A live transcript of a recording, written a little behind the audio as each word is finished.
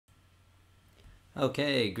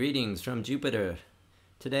Okay, greetings from Jupiter.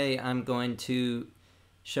 Today I'm going to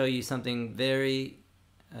show you something very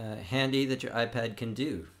handy that your iPad can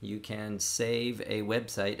do. You can save a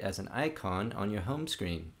website as an icon on your home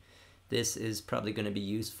screen. This is probably going to be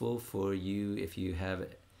useful for you if you have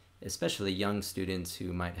especially young students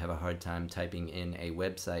who might have a hard time typing in a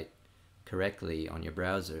website correctly on your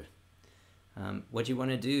browser. What you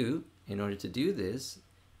want to do in order to do this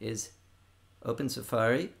is open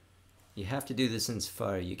Safari. You have to do this in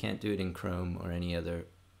Safari. You can't do it in Chrome or any other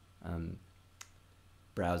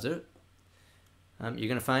browser. You're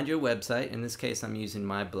going to find your website. In this case, I'm using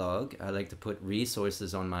my blog. I like to put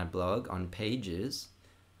resources on my blog on pages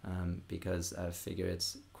because I figure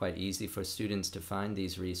it's quite easy for students to find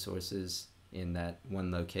these resources in that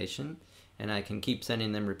one location, and I can keep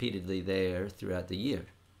sending them repeatedly there throughout the year.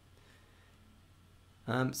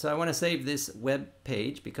 So I want to save this web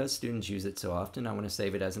page because students use it so often. I want to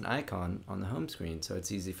save it as an icon on the home screen so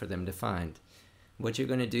it's easy for them to find. What you're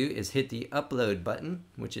going to do is hit the upload button,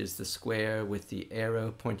 which is the square with the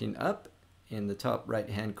arrow pointing up in the top right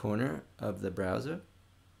hand corner of the browser.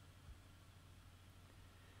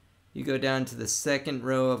 You go down to the second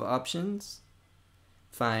row of options,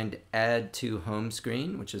 find Add to Home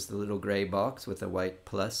Screen, which is the little gray box with a white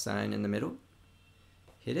plus sign in the middle.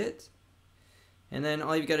 Hit it. And then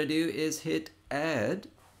all you've got to do is hit Add,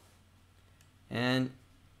 and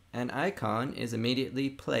an icon is immediately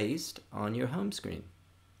placed on your home screen.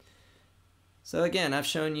 So again, I've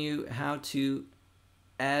shown you how to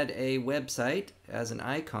add a website as an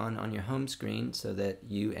icon on your home screen so that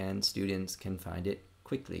you and students can find it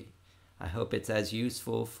quickly. I hope it's as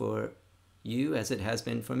useful for you as it has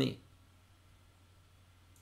been for me.